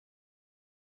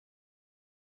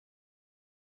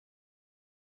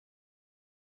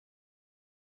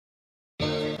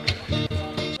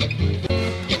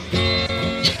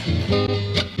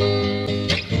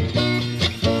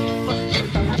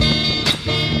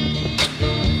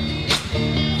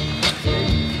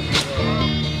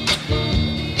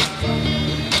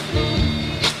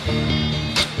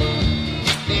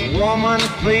Someone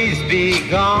please be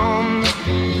gone.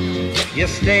 You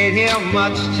stayed here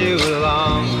much too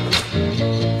long.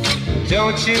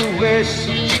 Don't you wish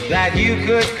that you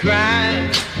could cry?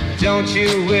 Don't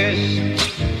you wish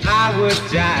I would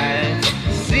die?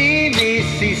 See me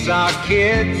seesaw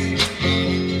kids,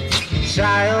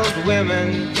 child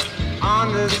women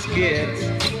on the skids.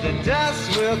 The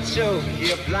dust will choke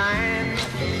you blind.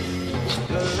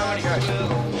 The light will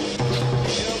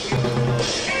choke you blind.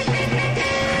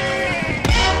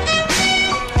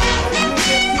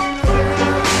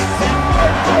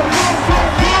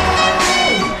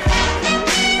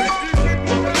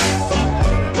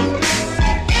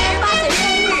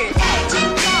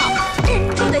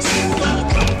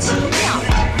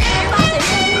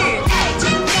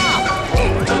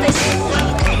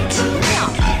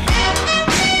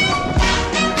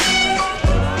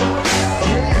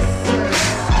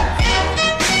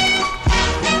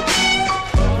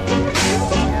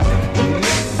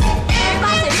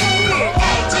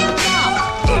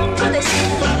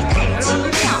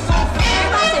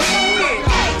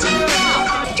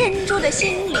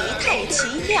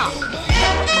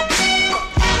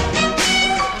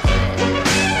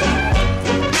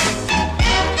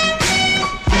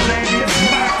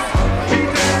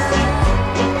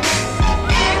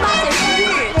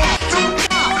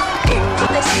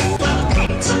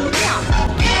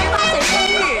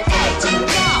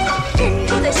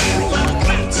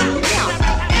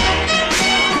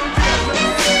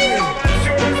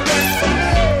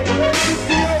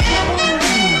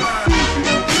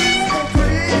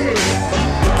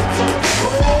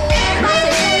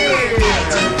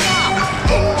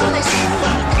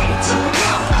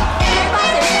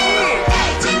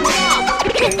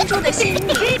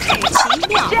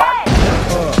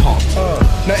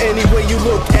 Now any way you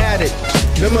look at it,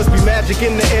 there must be magic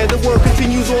in the air. The world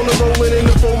continues on the rolling in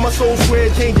the flow. My soul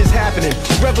square changes happening.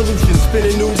 Revolution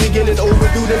spinning, new beginning,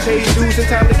 overdue, then paid dues. And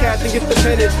time to catch and get the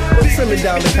pennant. I'm trimming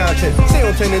down the content, stay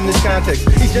on 10 in this context.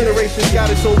 Each generation's got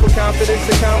its overconfidence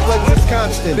and complex is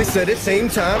constant. They said it same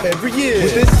time every year.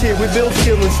 With this shit, we build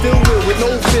skill and still will with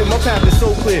no fear. My path is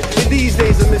so clear. In these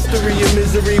days of mystery and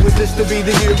misery, with this to be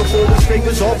the year before the straight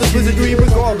was all this wizardry.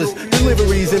 Regardless,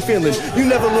 deliveries and feelings, you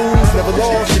never lose, never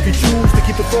lost. If you choose to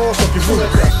keep the frost off your roots.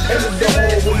 And the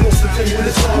whole will most continue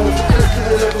this song. The first you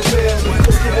will never fail. The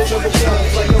first you will never fail.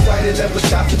 Like a writer never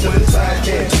stops until his last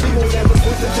hand. He will never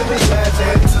push until his last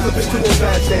hand. Flip into a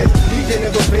fast hand. DJ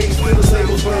never pays till the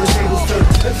labels burn, tables turn.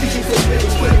 MC keep those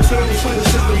labels quick, turn until the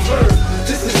systems burn.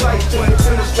 This is life when the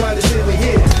finish trying to sit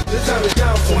here. The time is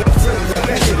down for my friends, I'm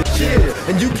back in the chair.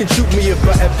 And you can shoot me if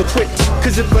I ever quit.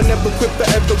 Cause if I never quit,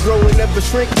 I ever grow and never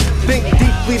shrink. Think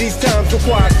deeply, these times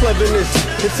require cleverness.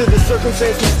 Into the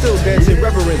circumstance we still dance in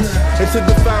reverence. Into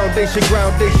the foundation,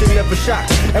 groundation never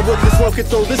shocked. And what this one can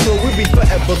throw, this one will be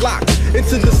forever locked.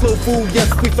 Into the slow food, yes,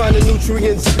 we find the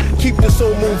nutrients. Keep the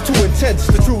soul moved too intense,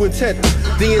 the true intent.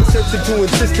 The incentive to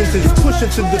insistence is pushing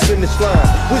to the finish line.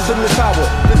 Wisdom is power,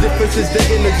 the difference is the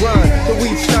inner grind. But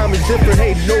each time is different,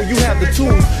 hey, no, you have the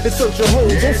tools. In search of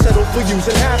holes, don't settle for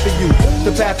using half of you.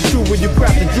 The path is true when you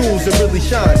craft the jewels and really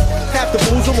shine. Half the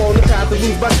fools are on the path to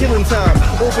lose by killing time.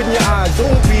 Open your eyes,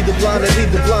 don't be the blind and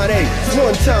lead the blind, hey.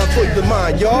 One time for the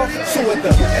mind, y'all. So at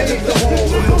the end of the hall,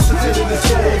 we're most attentive to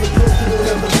soul. The proof will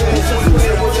never fail, so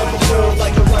swear will never fail.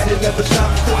 Like a writer never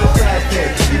stops till his last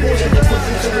hand. He will never push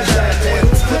until his last hand.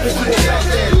 Flip into a fast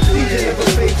hand. DJ never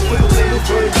fakes with the labels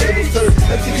burn, tables turn.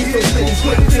 MTV so slick,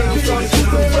 quick, tables start to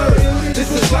convert. This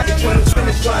is like a trying to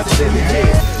finish line in the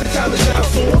year. The time is out,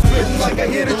 so I'm spitting like I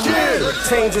hear the cheer.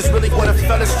 Change is really what a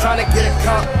fella's trying to get it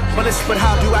caught. But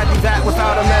how do I do that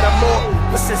without a metaphor?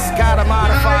 Let's just gotta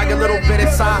modify a little bit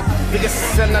inside. Because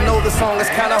and I know the song is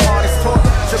kinda hard as talk.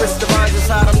 Sure it's the rhymes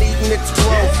inside, I'm needing it to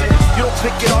grow. You don't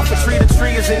pick it off a tree, the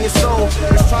tree is in your soul.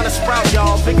 It's trying to sprout,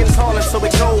 y'all, big and tall, and so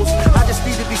it goes. I just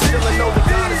need to be still and know that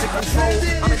God is in control.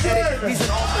 I'ma get it, he's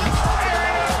an author, he's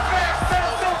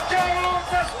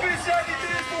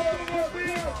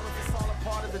it's all a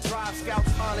part of the drive, scout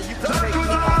honor. You can take me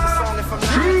off the song if I'm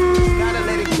not. Gotta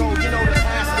let it go, you know the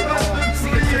past is on.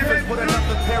 See a difference, put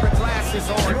another pair of glasses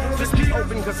on. Just be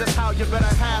open, cause that's how your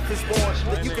better half is born.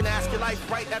 That you can ask your life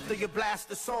right after you blast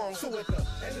the song. So at the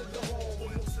end of the hall.